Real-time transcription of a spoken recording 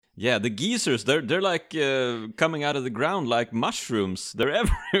Yeah, the geezers, they're like coming out of the ground like mushrooms. They're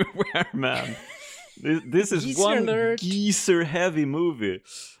everywhere, man. This is Geezer one alert. geezer-heavy movie,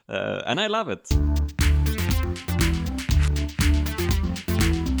 and I love it.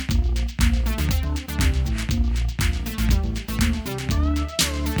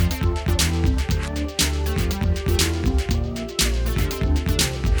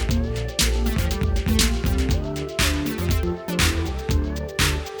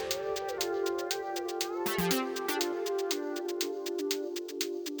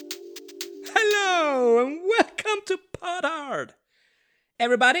 Hello and welcome to Podard,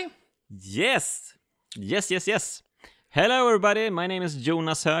 everybody. Yes. Hello, everybody. My name is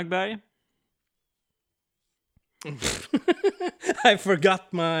Jonas Högberg. I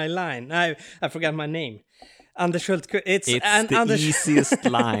forgot my line. I forgot my name. Anders Hultqvist. It's the easiest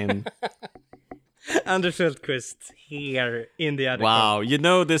line. Anders Hultqvist here in the other. Wow, you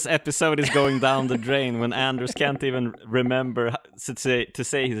know this episode is going down the drain when Anders can't even remember to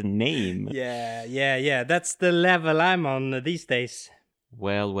say his name. Yeah. That's the level I'm on these days.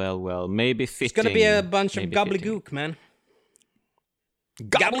 Well. Maybe fitting. It's gonna be a bunch of gobbledygook, man.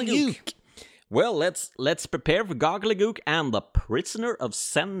 Gobbledygook. Well, let's prepare for gobbledygook and the Prisoner of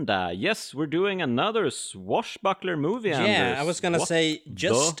Zenda. Yes, we're doing another swashbuckler movie. Yeah, Anders. I was gonna say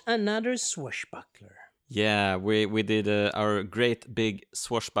just another swashbuckler. Yeah, we did our great big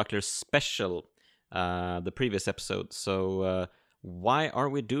swashbuckler special, the previous episode. So why are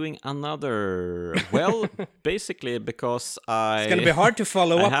we doing another? Well, basically because it's gonna be hard to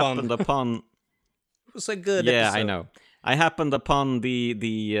follow up on. Upon. It was a good Yeah, episode. I know. I happened upon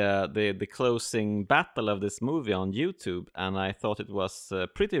the closing battle of this movie on YouTube, and I thought it was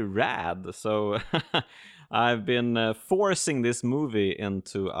pretty rad. So I've been forcing this movie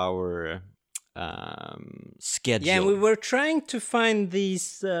into our schedule. Yeah, we were trying to find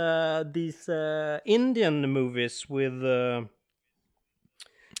these Indian movies with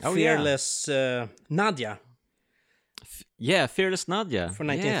Fearless Nadia. Yeah, Fearless Nadia. For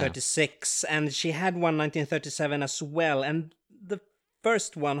 1936, and she had one 1937 as well. And the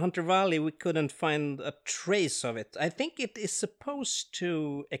first one, Hunter Valley, we couldn't find a trace of it. I think it is supposed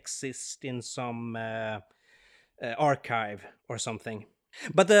to exist in some archive or something.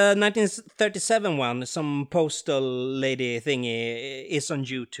 But the 1937 one, some postal lady thingy, is on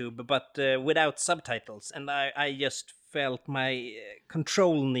YouTube, but without subtitles. And I just felt my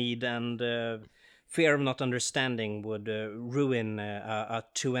control need and fear of not understanding would ruin a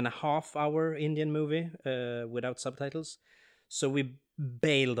 2.5 hour Indian movie without subtitles. So we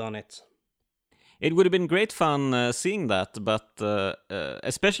bailed on it. It would have been great fun seeing that, but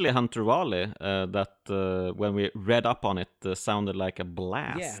especially Hunter Valley, that when we read up on it, sounded like a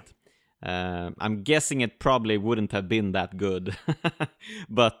blast. Yeah. I'm guessing it probably wouldn't have been that good,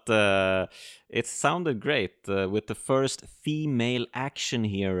 but it sounded great with the first female action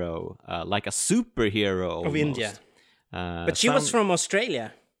hero, like a superhero almost. Of India. But she was from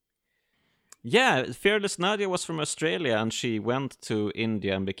Australia. Yeah, Fearless Nadia was from Australia, and she went to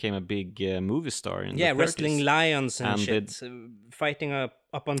India and became a big movie star in the 30s. Wrestling lions and shit, fighting up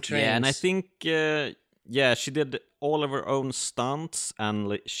on trains. Yeah, and I think, she did all of her own stunts,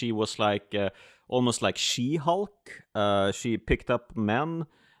 and she was like almost like She-Hulk. She picked up men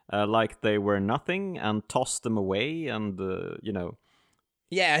like they were nothing and tossed them away, and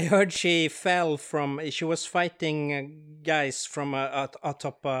Yeah, I heard she fell from. She was fighting guys from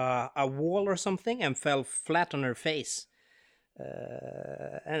atop a wall or something and fell flat on her face,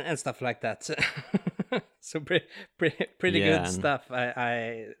 and stuff like that. So pretty good stuff,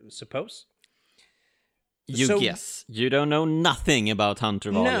 I suppose. You guess. You don't know nothing about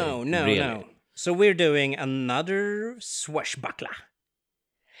Hunter Valley. No. So we're doing another swashbuckler.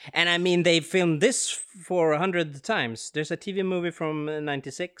 And I mean, they filmed this for 100 times. There's a TV movie from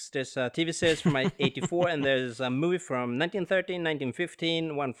 96, there's a TV series from 84, and there's a movie from 1913,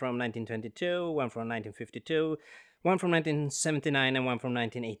 1915, one from 1922, one from 1952, one from 1979, and one from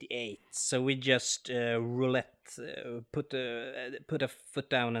 1988. So we just put a foot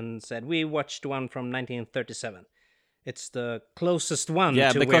down and said, we watched one from 1937. It's the closest one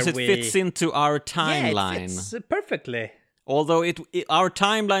to because where it fits into our timeline. Yeah, it fits perfectly. Although our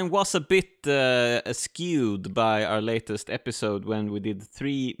timeline was a bit skewed by our latest episode when we did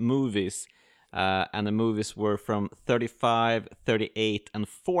 3 movies, and the movies were from 35, 38, and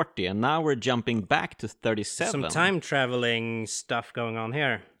 40, and now we're jumping back to 37. Some time traveling stuff going on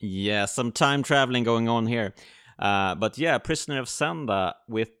here. Yeah, some time traveling going on here. But yeah, Prisoner of Zenda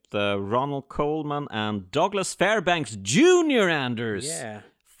with Ronald Colman and Douglas Fairbanks Jr. Anders. Yeah.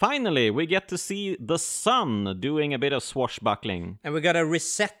 finally, we get to see the sun doing a bit of swashbuckling. And we gotta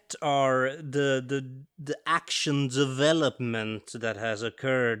reset the action development that has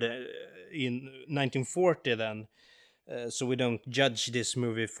occurred in 1940 then. So we don't judge this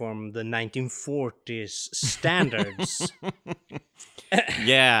movie from the 1940s standards.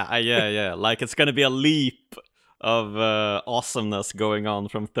 Yeah. Like it's gonna be a leap of awesomeness going on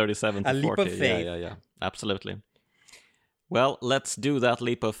from 37 to 40. Leap of faith. Yeah. Absolutely. Well, let's do that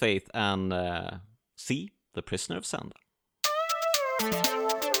leap of faith and see The Prisoner of Zenda.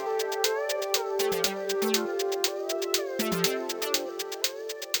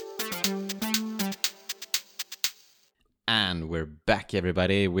 And we're back,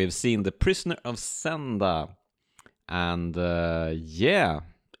 everybody. We've seen The Prisoner of Zenda. And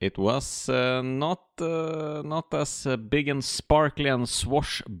it was not as big and sparkly and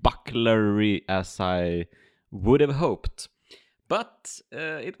swashbucklery as I would have hoped. But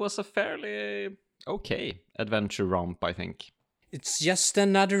it was a fairly okay adventure romp, I think. It's just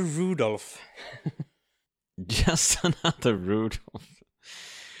another Rudolph. Just another Rudolph.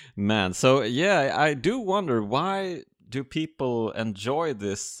 Man, so yeah, I do wonder, why do people enjoy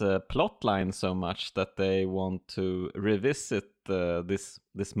this plotline so much that they want to revisit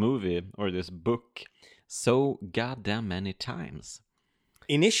this movie or this book so goddamn many times?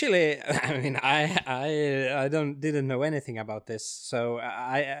 Initially, I mean, I didn't know anything about this, so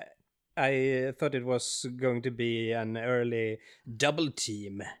I thought it was going to be an early double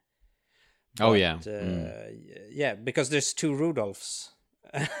team. But, yeah, because there's two Rudolphs.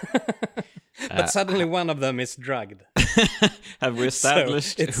 But suddenly one of them is drugged. Have we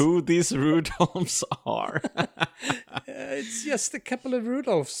established who these Rudolphs are? It's just a couple of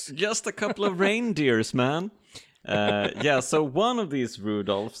Rudolphs. Just a couple of reindeers, man. So one of these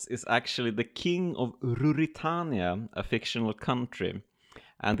Rudolphs is actually the king of Ruritania, a fictional country.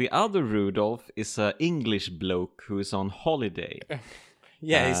 And the other Rudolph is an English bloke who is on holiday.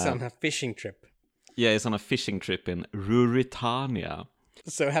 Yeah, he's on a fishing trip. Yeah, he's on a fishing trip in Ruritania.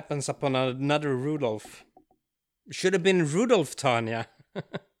 So happens upon another Rudolph. Should have been Rudolph Tanya.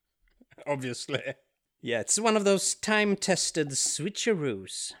 Obviously. Yeah, it's one of those time-tested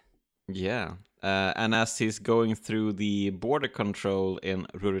switcheroos. Yeah. And as he's going through the border control in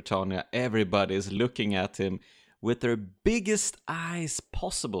Ruritania, everybody's looking at him with their biggest eyes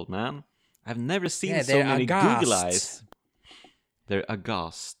possible, man. I've never seen so many Google eyes. They're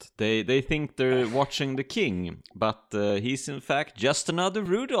aghast. They think they're watching the king, but he's in fact just another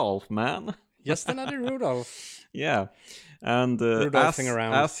Rudolph, man. Just another Rudolph. Yeah. And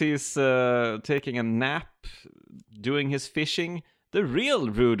as he's taking a nap, doing his fishing, the real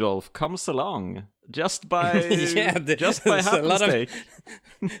Rudolph comes along just by happenstake.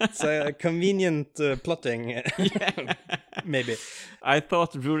 It's a convenient plotting. Maybe. I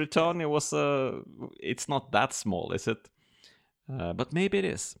thought Ruritania was it's not that small, is it? But maybe it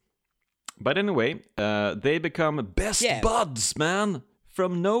is. But anyway, they become best buds, man,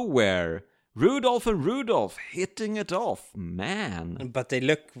 from nowhere. Rudolph and Rudolph hitting it off, man. But they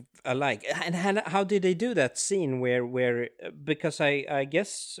look alike. And how did they do that scene where because I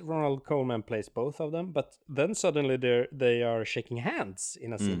guess Ronald Colman plays both of them, but then suddenly they are shaking hands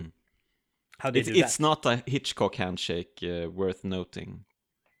in a scene. How did they do that? It's not a Hitchcock handshake, worth noting.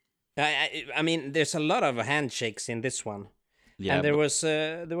 I mean, there's a lot of handshakes in this one. Yeah, and there was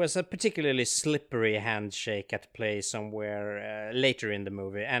a particularly slippery handshake at play somewhere later in the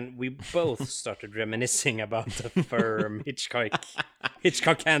movie, and we both started reminiscing about the firm Hitchcock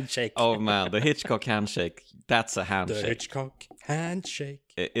handshake. Oh man, the Hitchcock handshake, that's a handshake. The Hitchcock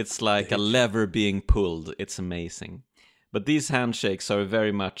handshake. It's like a lever being pulled. It's amazing. But these handshakes are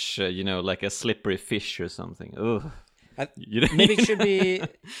very much, like a slippery fish or something. Ugh. Maybe it should be.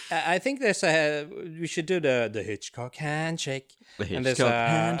 I think we should do the Hitchcock handshake. The Hitchcock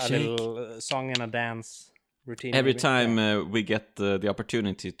handshake. A little song and a dance routine. Every time we get the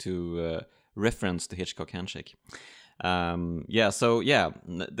opportunity to reference the Hitchcock handshake.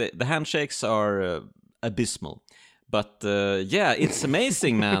 The handshakes are abysmal. But it's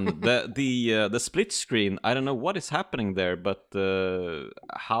amazing, man. The split screen. I don't know what is happening there, but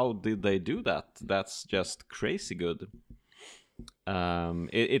how did they do that? That's just crazy good.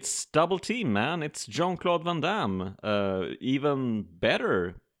 It's double team, man. It's Jean-Claude Van Damme. Even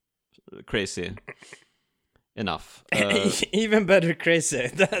better, crazy. Enough. Even better, crazy.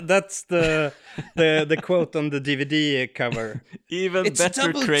 That's the quote on the DVD cover. Even it's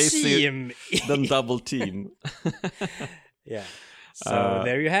better crazy than double team. Yeah. So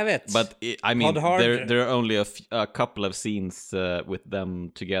there you have it. But there are only a couple of scenes with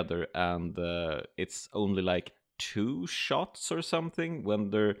them together, and it's only like 2 shots or something when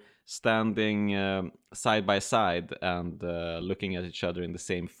they're standing side by side and looking at each other in the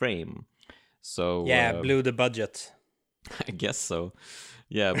same frame. So blew the budget. I guess so.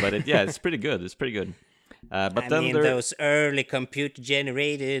 Yeah, but it's pretty good. It's pretty good. But then those early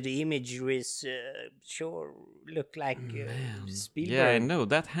computer-generated imageries sure look like Spielberg. Yeah, I know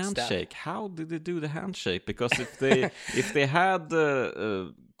that handshake. Stuff. How did they do the handshake? Because if they had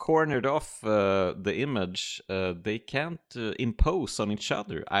cornered off the image, they can't impose on each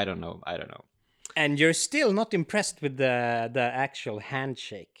other. I don't know. And you're still not impressed with the actual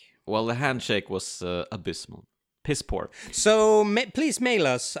handshake. Well, the handshake was abysmal, piss poor. So please mail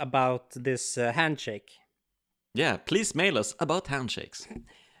us about this handshake. Yeah, please mail us about handshakes.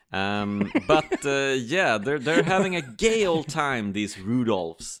 But they're having a gay old time, these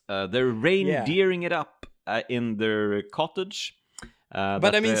Rudolphs. They're reindeering it up in their cottage.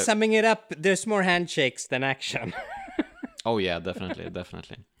 But I mean, summing it up, there's more handshakes than action. Oh yeah, definitely.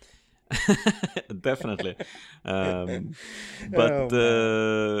 Definitely. And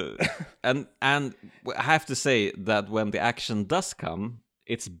I have to say that when the action does come,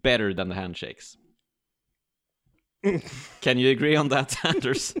 it's better than the handshakes. Can you agree on that,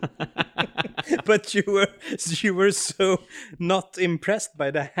 Anders? But you were so not impressed by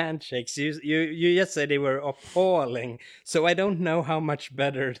the handshakes. You just said they were appalling. So I don't know how much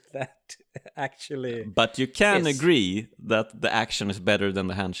better that actually. But you can agree that the action is better than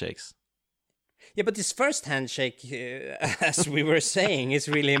the handshakes. Yeah, but this first handshake, as we were saying, is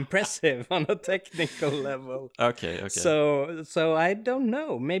really impressive on a technical level. Okay. So I don't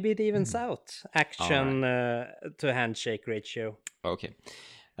know. Maybe it evens out action to handshake ratio. Okay.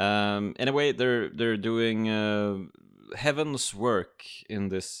 Anyway, they're doing heaven's work in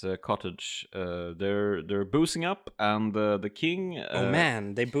this cottage. They're boozing up, and the king. Oh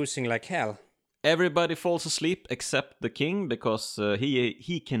man, they're boozing like hell. Everybody falls asleep except the king, because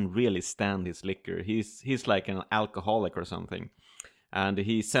he can really stand his liquor. He's like an alcoholic or something, and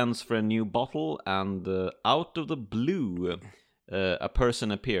he sends for a new bottle. And out of the blue, a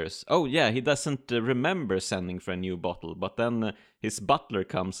person appears. Oh yeah, he doesn't remember sending for a new bottle, but then his butler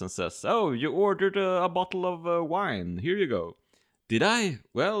comes and says, "Oh, you ordered a bottle of wine. Here you go." Did I?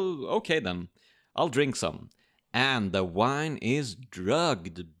 Well, okay then. I'll drink some. And the wine is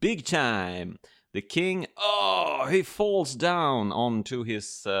drugged big time. The king, he falls down onto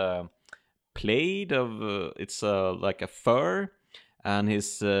his plaid of, it's like a fur, and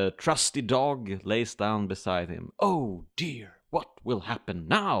his trusty dog lays down beside him. Oh dear, what will happen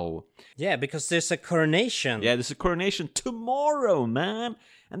now? Yeah, because there's a coronation. Yeah, there's a coronation tomorrow, man.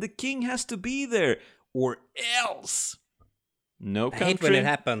 And the king has to be there, or else. No country. I hate when it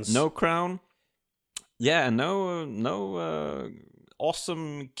happens. No crown. Yeah, no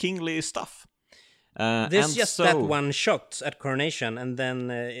awesome kingly stuff. There's just that one shot at coronation, and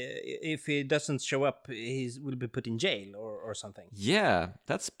then if he doesn't show up, he will be put in jail or something. Yeah,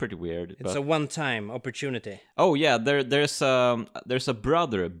 that's pretty weird. It's a one-time opportunity. Oh yeah, there's a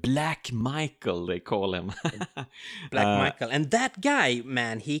brother, Black Michael, they call him. Black Michael, and that guy,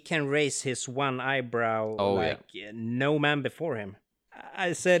 man, he can raise his one eyebrow no man before him.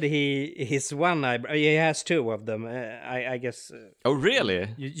 I said his one eyebrow. He has two of them. I guess. Oh really?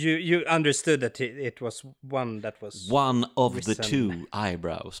 You understood that it was one that was one of risen. The two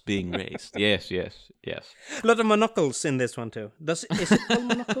eyebrows being raised. Yes. A lot of monocles in this one too. Is it called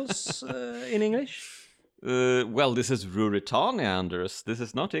monocles in English? Well, this is Ruritania, Anders. This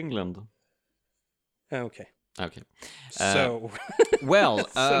is not England. Okay. So, so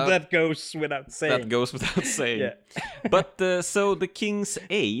that goes without saying. Yeah. But so the king's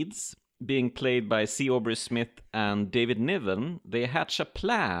aides, being played by C. Aubrey Smith and David Niven, they hatch a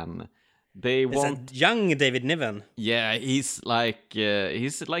plan. It's a young David Niven. Yeah, he's like in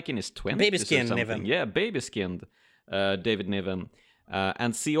his 20s. Baby skin or something. Niven. Yeah, baby skinned David Niven.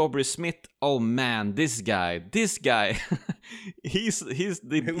 And C. Aubrey Smith, oh man, this guy, he's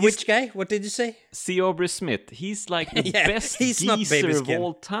which guy? What did you say? C. Aubrey Smith. He's like the best geezer of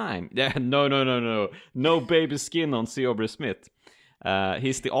all time. Yeah, no baby skin on C. Aubrey Smith.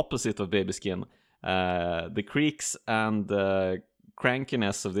 He's the opposite of baby skin. The creaks and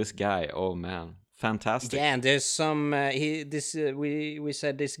crankiness of this guy. Oh man, fantastic. Yeah, and there's some. We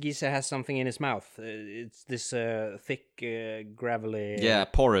said this geezer has something in his mouth. It's this thick, gravelly. Yeah,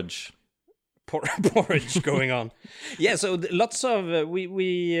 porridge. Porridge going on. Yeah, so lots of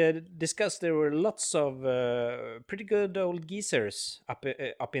we discussed there were lots of pretty good old geezers up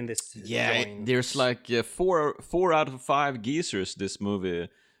in this. Yeah, there's like 4 out of 5 geezers this movie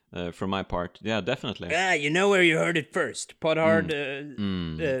from my part. Yeah, definitely. You know where you heard it first. Podhard,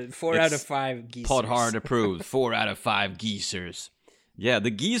 4 out of 5 geezers. Podhard approved. 4 out of 5 geezers. Yeah,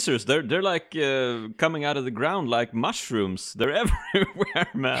 the geezers, they're like coming out of the ground like mushrooms. They're everywhere,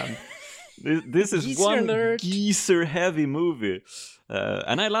 man. This is Geezer one alert. geezer-heavy movie.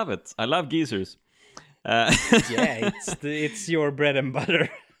 And I love it. I love geezers. Yeah, it's your bread and butter.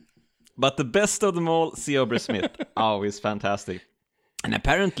 But the best of them all, C. Aubrey Smith. Oh, he's fantastic. And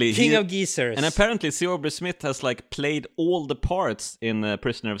apparently King of geezers. And apparently C. Aubrey Smith has like played all the parts in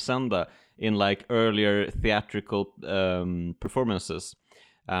Prisoner of Zenda in like earlier theatrical performances.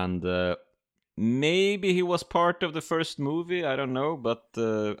 And maybe he was part of the first movie, I don't know, but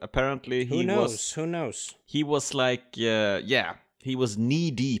apparently Who knows? He was like he was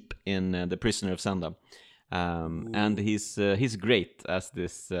knee deep in the Prisoner of Zenda. And he's great as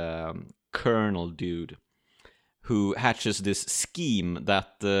this colonel dude who hatches this scheme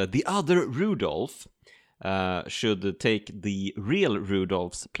that the other Rudolph should take the real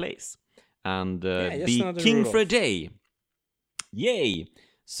Rudolph's place and be king Rudolph. for a day. Yay!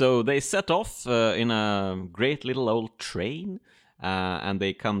 So they set off in a great little old train, and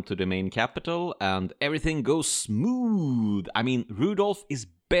they come to the main capital, and everything goes smooth. I mean, Rudolph is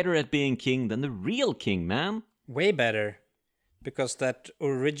better at being king than the real king, man. Way better. Because that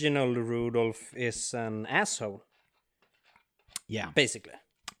original Rudolph is an asshole. Yeah. Basically.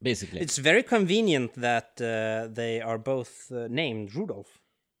 It's It's very convenient that they are both named Rudolph.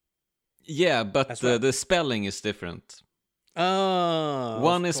 yeah, but well. the spelling is different. Oh,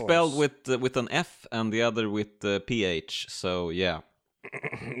 One of is course. spelled with an F and the other with PH. So yeah,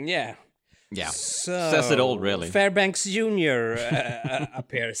 Yeah. So, says it all, really. Fairbanks Jr.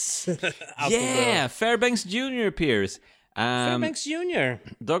 appears. out of the- Fairbanks Jr. appears. Fairbanks Jr.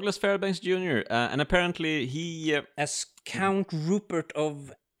 Douglas Fairbanks Jr. And apparently he as Count Rupert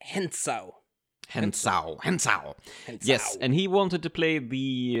of Hensau. Hensau. Hensau. Yes, and he wanted to play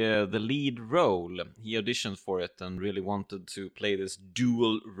the lead role. He auditioned for it and really wanted to play this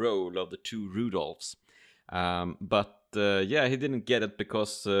dual role of the two Rudolphs. But he didn't get it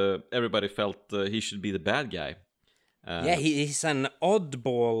because everybody felt he should be the bad guy. He's an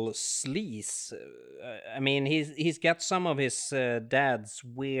oddball sleaze. I mean, he's got some of his dad's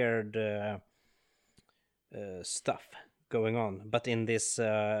weird stuff going on, but in this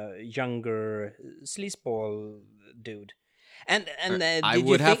younger sleazeball dude. And I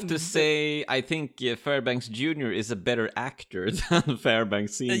would have to say, I think Fairbanks Jr. is a better actor than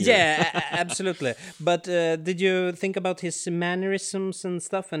Fairbanks Sr. Yeah, absolutely. But did you think about his mannerisms and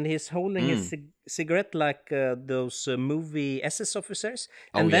stuff, and his holding his cigarette like those movie SS officers?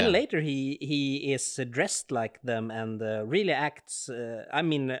 And then later he is dressed like them and really acts. I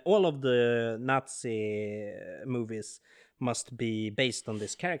mean, all of the Nazi movies must be based on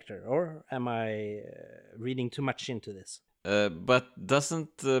this character, or am I reading too much into this? But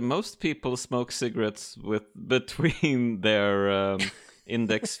doesn't most people smoke cigarettes with between their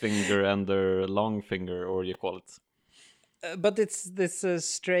index finger and their long finger, or you call it? But it's this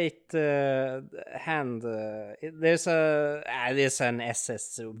straight hand. There's an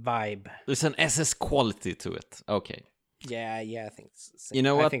SS vibe. There's an SS quality to it. Okay. Yeah, I think so. You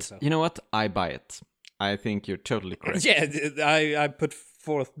know what? I think so. You know what? I buy it. I think you're totally correct. Yeah, I put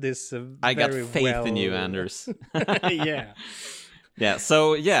forth this. I got very faith in you, Anders. Yeah. Yeah.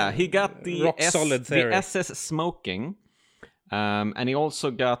 So he got the Rock solid theory. the SS smoking, and he also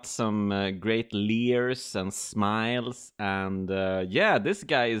got some great leers and smiles, and this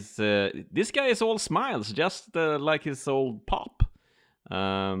guy is all smiles, just like his old pop.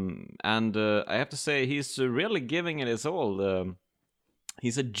 And I have to say, he's really giving it his all.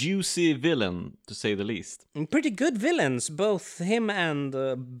 He's a juicy villain, to say the least. And pretty good villains, both him and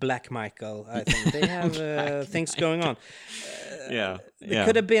Black Michael. I think they have things going on. They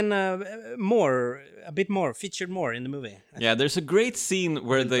could have been a bit more featured more in the movie. There's a great scene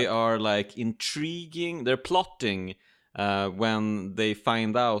where they are like intriguing. They're plotting when they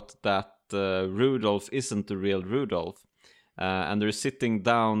find out that Rudolph isn't the real Rudolph. And they're sitting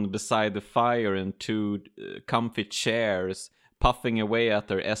down beside the fire in two comfy chairs, puffing away at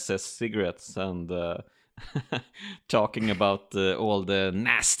their SS cigarettes and talking about all the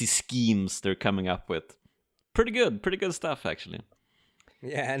nasty schemes they're coming up with. Pretty good stuff, actually.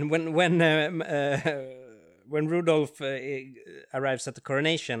 Yeah, and when Rudolph arrives at the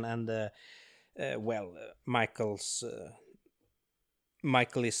coronation, and Michael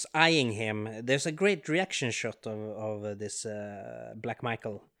is eyeing him, there's a great reaction shot of this Black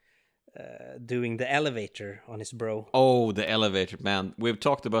Michael. Doing the elevator on his bro. Oh, the elevator, man. We've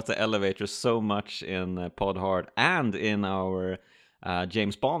talked about the elevator so much in Pod Hard and in our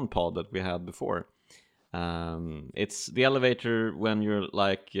James Bond pod that we had before. It's the elevator when you're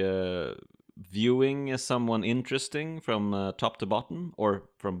like viewing someone interesting from top to bottom or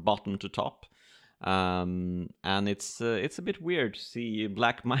from bottom to top. And it's a bit weird to see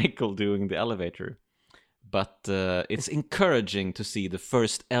Black Michael doing the elevator. But it's encouraging to see the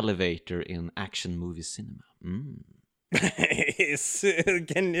first elevator in action movie cinema.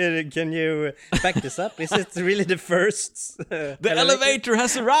 Can you back this up? Is it really the first? The elevator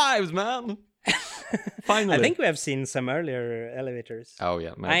has arrived, man! Finally. I think we have seen some earlier elevators. Oh,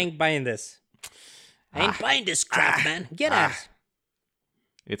 yeah. Maybe. I ain't buying this. I ain't buying this crap, man. Get out.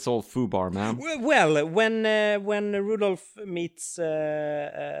 It's all foobar, man. Well, when Rudolph meets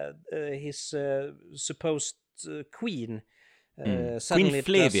his supposed queen, suddenly Queen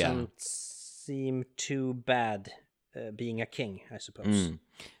Flavia. It doesn't seem too bad being a king, I suppose.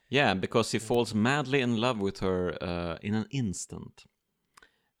 Yeah, because he falls madly in love with her in an instant.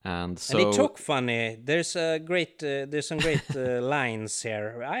 And they talk funny. There's some great lines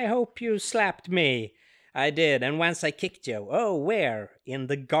here. I hope you slapped me. I did, and once I kicked you. Oh, where? In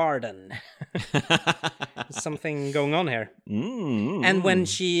the garden. Something going on here. And when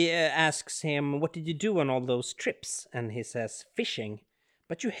she asks him, what did you do on all those trips? And he says, fishing.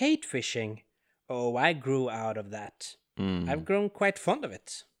 But you hate fishing. Oh, I grew out of that. I've grown quite fond of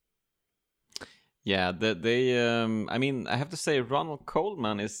it. Yeah, I mean, I have to say Ronald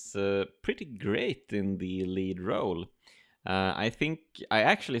Colman is pretty great in the lead role. I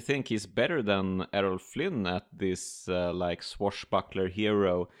actually think he's better than Errol Flynn at this like swashbuckler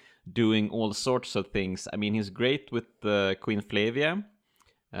hero doing all sorts of things. I mean, he's great with Queen Flavia,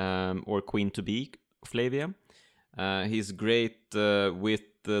 or Queen to be Flavia. He's great with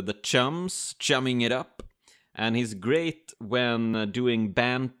the chums, chumming it up. And he's great when doing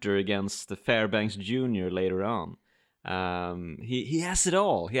banter against the Fairbanks Jr. later on. He has it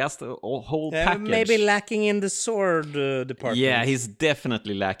all. He has the whole package. Maybe lacking in the sword department. Yeah, he's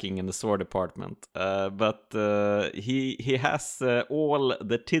definitely lacking in the sword department. But he has all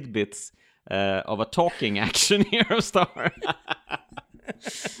the tidbits of a talking action hero star.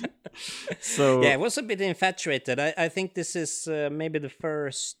 So yeah, I was a bit infatuated. I think this is maybe the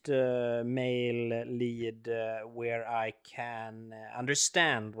first male lead where I can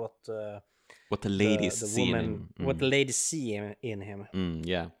understand what the ladies see in him. What the ladies see in him.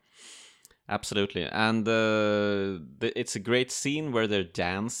 Yeah, absolutely. And it's a great scene where they're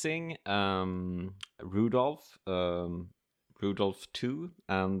dancing. Rudolph 2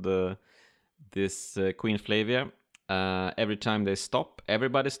 and this Queen Flavia. Every time they stop,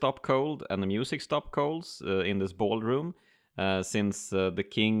 everybody stop cold, and the music stop cold in this ballroom. Since the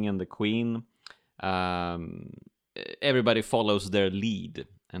king and the queen, everybody follows their lead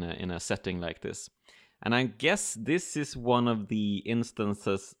in a setting like this. And I guess this is one of the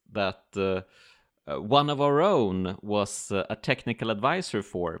instances that one of our own was a technical advisor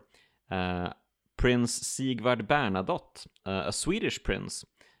for, Prince Sigvard Bernadotte, a Swedish prince,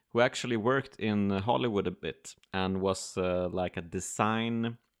 who actually worked in Hollywood a bit and was like a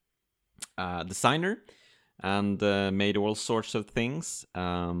designer and made all sorts of things,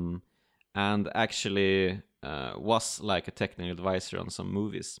 and actually was like a technical advisor on some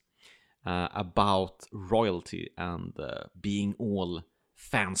movies about royalty and being all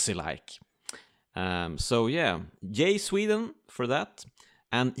fancy-like. So yeah, yay Sweden for that.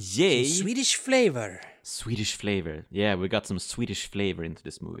 And yay... Swedish flavor. Swedish flavor. Yeah, we got some Swedish flavor into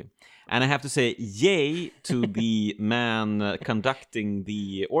this movie. And I have to say, yay to the man conducting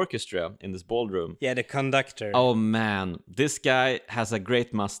the orchestra in this ballroom. Yeah, the conductor. Oh man, this guy has a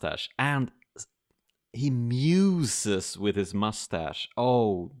great mustache. And he muses with his mustache.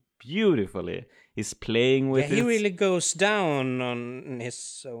 Oh, beautifully. He's playing with it. He really goes down on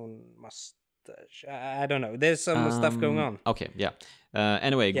his own mustache. I don't know. There's some stuff going on. Okay, yeah.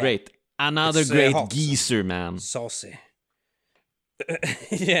 Anyway, yeah. Great. Another great geezer, man. Saucy.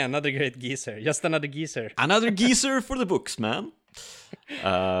 Yeah, another great geezer. Just another geezer. Another geezer for the books, man.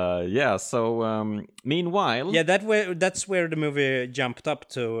 Yeah, so meanwhile... Yeah, that's where the movie jumped up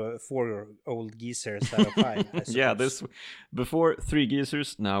to 4 old geezers out of 5. Yeah, before 3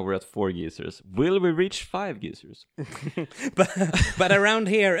 geezers, now we're at 4 geezers. Will we reach 5 geezers? but around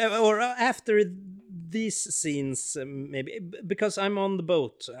here, or after these scenes, maybe, because I'm on the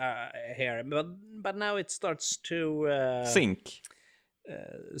boat here, but now it starts to... sink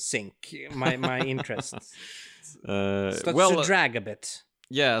my interest. Starts to drag a bit.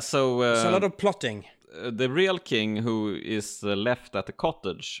 Yeah, so... There's a lot of plotting. The real king who is left at the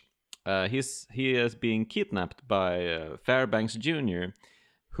cottage, he is being kidnapped by Fairbanks Jr.,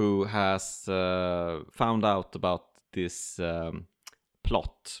 who has found out about this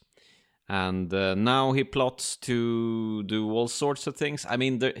plot. And now he plots to do all sorts of things. I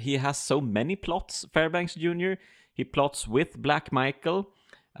mean, he has so many plots, Fairbanks Jr. He plots with Black Michael,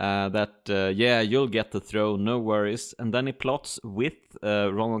 you'll get the throne, no worries. And then he plots with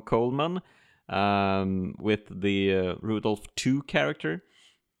Ronald Colman, with the Rudolph II character.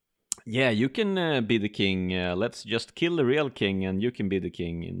 Yeah, you can be the king. Let's just kill the real king and you can be the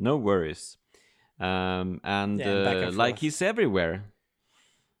king. No worries. Like he's everywhere.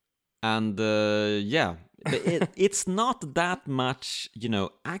 And it's not that much,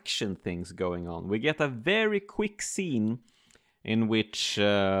 action things going on. We get a very quick scene in which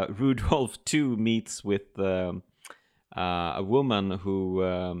Rudolph II meets with a woman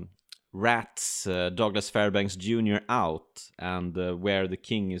who rats Douglas Fairbanks Jr. out, and where the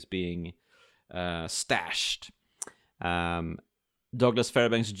king is being stashed. Douglas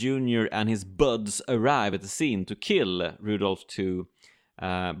Fairbanks Jr. and his buds arrive at the scene to kill Rudolph II.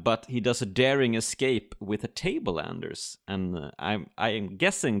 But he does a daring escape with a table, Anders, and I'm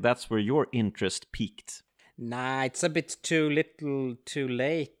guessing that's where your interest peaked. Nah, it's a bit too little, too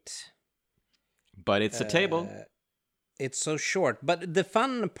late. But it's a table. It's so short. But the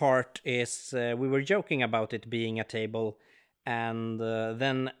fun part is we were joking about it being a table, and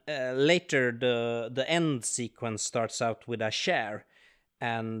then later the end sequence starts out with a chair.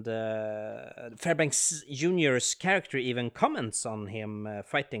 And Fairbanks Jr.'s character even comments on him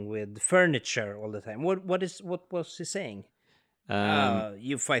fighting with furniture all the time. What was he saying?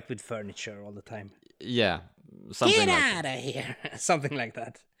 You fight with furniture all the time. Yeah, something. Get out of here, something like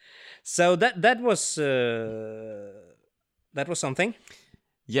that. So that was something.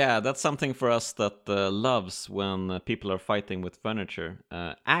 Yeah, that's something for us that loves when people are fighting with furniture.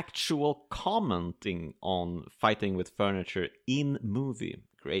 Actual commenting on fighting with furniture in movie.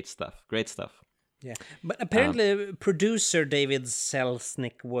 Great stuff. Yeah, but apparently producer David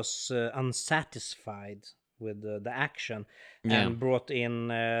Selznick was unsatisfied with the action and brought in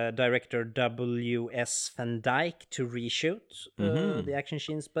director W.S. Van Dyke to reshoot the action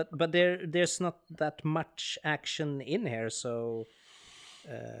scenes. But there's not that much action in here, so...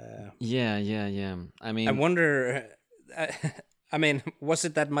 Yeah. I mean, I wonder. I mean, was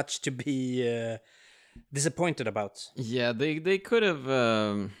it that much to be disappointed about? Yeah, they could have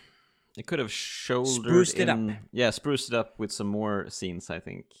shouldered spruced it up. Yeah, spruced it up with some more scenes. I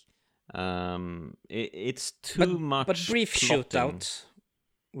think it's too much. But brief plotting. shootout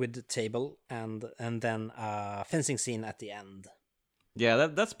with the table and then a fencing scene at the end. Yeah,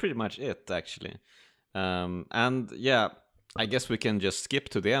 that's pretty much it actually. And yeah. I guess we can just skip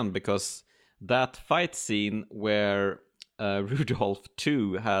to the end, because that fight scene where Rudolph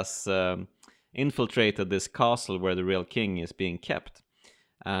II has infiltrated this castle where the real king is being kept,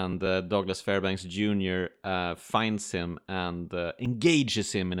 and Douglas Fairbanks Jr. Finds him and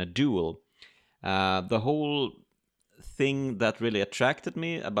engages him in a duel. The whole thing that really attracted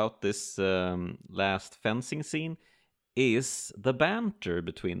me about this last fencing scene is the banter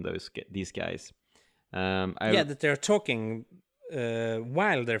between these guys. That they're talking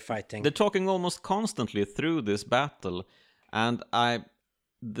while they're fighting. They're talking almost constantly through this battle, and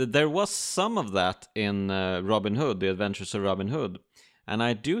there was some of that in Robin Hood, The Adventures of Robin Hood, and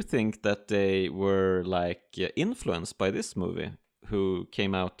I do think that they were influenced by this movie, who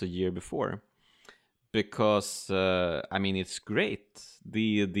came out a year before, because it's great.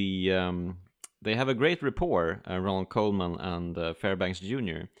 They have a great rapport, Ronald Colman and Fairbanks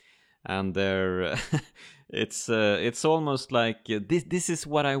Jr. And they're it's almost like this is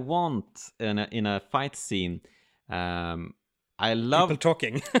what I want in a fight scene. I love people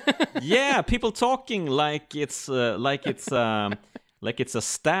talking. Yeah, people talking like it's a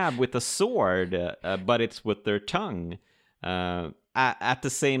stab with a sword, but it's with their tongue. At the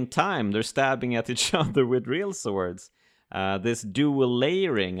same time, they're stabbing at each other with real swords. This dual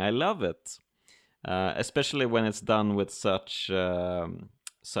layering, I love it, especially when it's done with such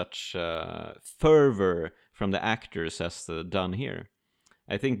fervor from the actors as done here.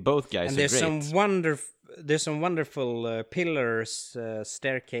 I think both guys are great. There's some wonderful pillars,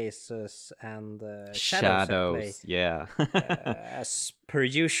 staircases, and shadows. Yeah, as per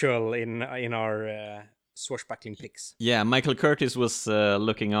usual in our swashbuckling picks. Yeah, Michael Curtis was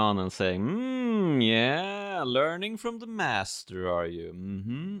looking on and saying, yeah, learning from the master, are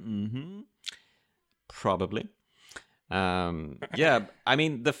you? Probably. Yeah, I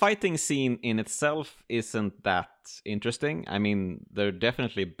mean, the fighting scene in itself isn't that interesting. I mean, they're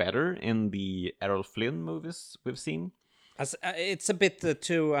definitely better in the Errol Flynn movies we've seen. It's a bit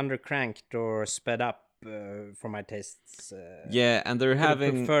too undercranked or sped up for my tastes. Yeah, and they're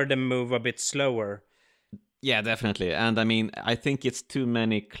having... I prefer them move a bit slower. Yeah, definitely. And I mean, I think it's too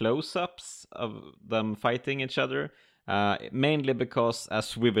many close-ups of them fighting each other. Mainly because,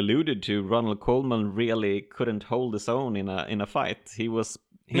 as we've alluded to, Ronald Colman really couldn't hold his own in a fight. He was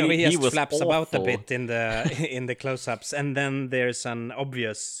he just was flaps awful. about a bit in the close-ups, and then there's an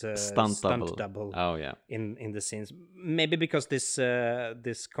obvious stunt double. Oh yeah, in the scenes. Maybe because this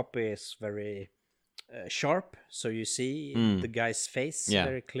copy is very sharp, so you see the guy's face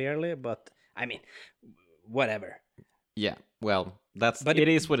very clearly. But I mean, whatever. Yeah, well, it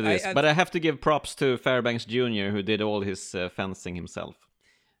is what it is. But I have to give props to Fairbanks Jr., who did all his fencing himself.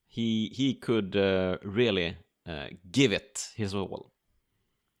 He could really give it his all.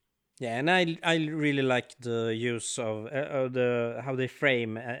 Yeah, and I really like the use of how they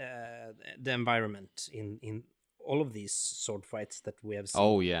frame the environment in all of these sword fights that we have seen.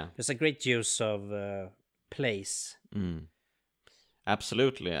 Oh yeah, there's a great use of place.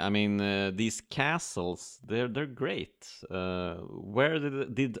 Absolutely. I mean, these castles, they're great. Where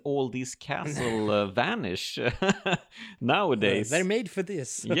did all these castles vanish nowadays? They're made for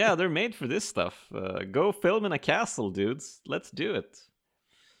this. Yeah, they're made for this stuff. Go film in a castle, dudes. Let's do it.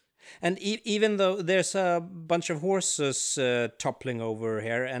 And even though there's a bunch of horses toppling over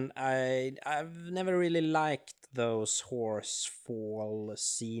here, and I've never really liked those horse fall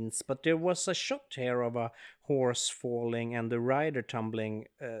scenes, but there was a shot here of a horse falling and the rider tumbling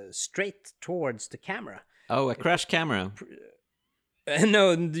straight towards the camera. Oh, a crash camera.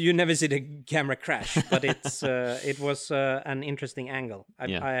 No, you never see the camera crash, but it was an interesting angle. I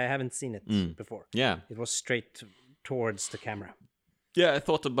haven't seen it before. Yeah, it was straight towards the camera. Yeah, I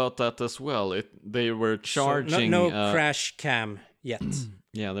thought about that as well. They were charging no crash cam yet.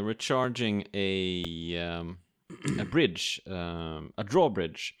 Yeah, they were charging a bridge, a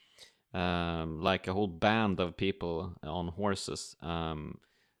drawbridge, like a whole band of people on horses,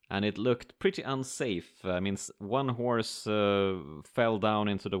 and it looked pretty unsafe. I mean, one horse fell down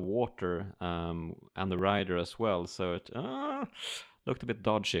into the water, and the rider as well, so it looked a bit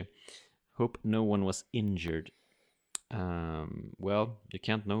dodgy. Hope no one was injured. Well, you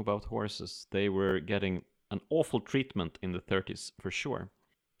can't know about horses. They were getting an awful treatment in the 30s for sure.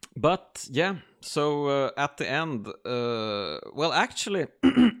 But yeah, so at the end, well, actually,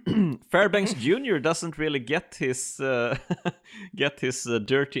 Fairbanks Jr. doesn't really get his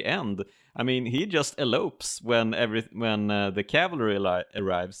dirty end. I mean, he just elopes when the cavalry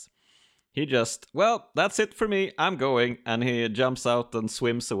arrives. He just, well, that's it for me. I'm going, and he jumps out and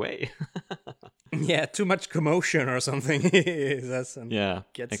swims away. Yeah, too much commotion or something. Yeah,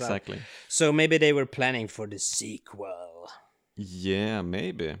 exactly. Out. So maybe they were planning for the sequel. Yeah,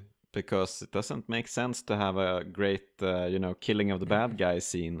 maybe. Because it doesn't make sense to have a great, killing of the bad guy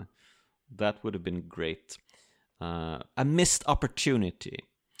scene. That would have been great. A missed opportunity,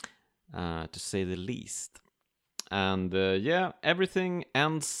 to say the least. And everything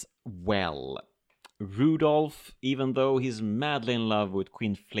ends well. Rudolph, even though he's madly in love with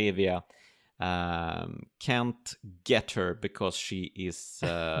Queen Flavia, can't get her because she is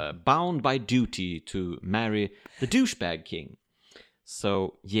bound by duty to marry the douchebag king.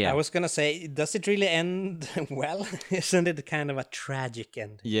 So, yeah. I was gonna say, does it really end well? Isn't it kind of a tragic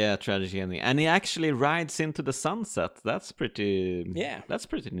end? Yeah, tragic ending. And he actually rides into the sunset. That's pretty... Yeah. That's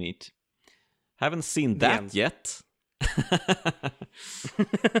pretty neat. Haven't seen that yet.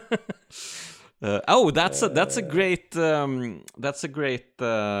 That's a great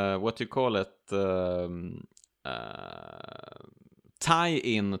what do you call it,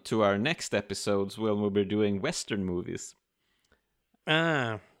 tie-in to our next episodes when we'll be doing Western movies.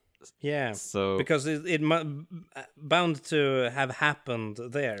 Yeah. So because it bound to have happened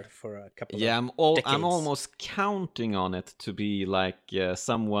there for a couple. Yeah, of decades. I'm almost counting on it to be like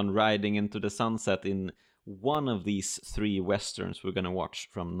someone riding into the sunset in one of these three westerns we're gonna watch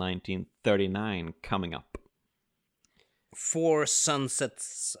from 1939 coming up. 4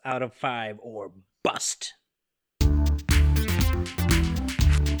 sunsets out of 5 or bust.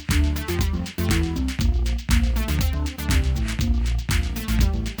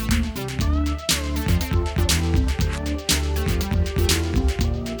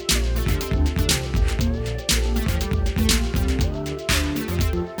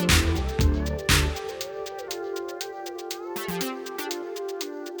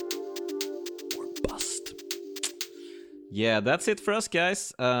 Yeah, that's it for us,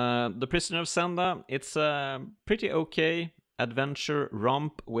 guys. The Prisoner of Zenda, it's a pretty okay adventure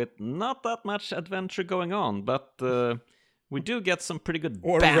romp with not that much adventure going on, but we do get some pretty good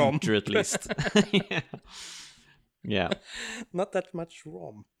banter at least. Yeah. Not that much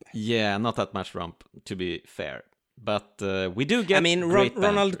romp. Yeah, not that much romp, to be fair. But we do get. I mean, great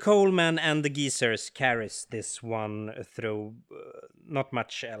Ronald banter. Colman and the Geezers carries this one through. Not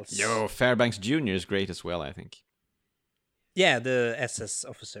much else. Yo, Fairbanks Jr. is great as well, I think. Yeah, the SS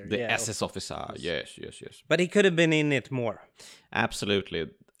officer. The yeah, SS officer. Yes. But he could have been in it more. Absolutely.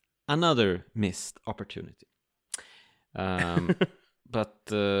 Another missed opportunity. But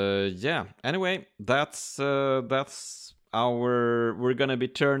yeah. Anyway, that's our. We're gonna be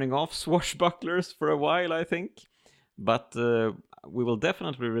turning off swashbucklers for a while, I think. But we will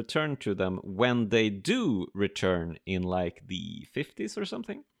definitely return to them when they do return in like the 50s or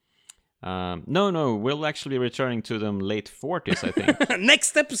something. No, we'll actually returning to them late 40s, I think.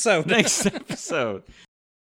 Next episode. Next episode.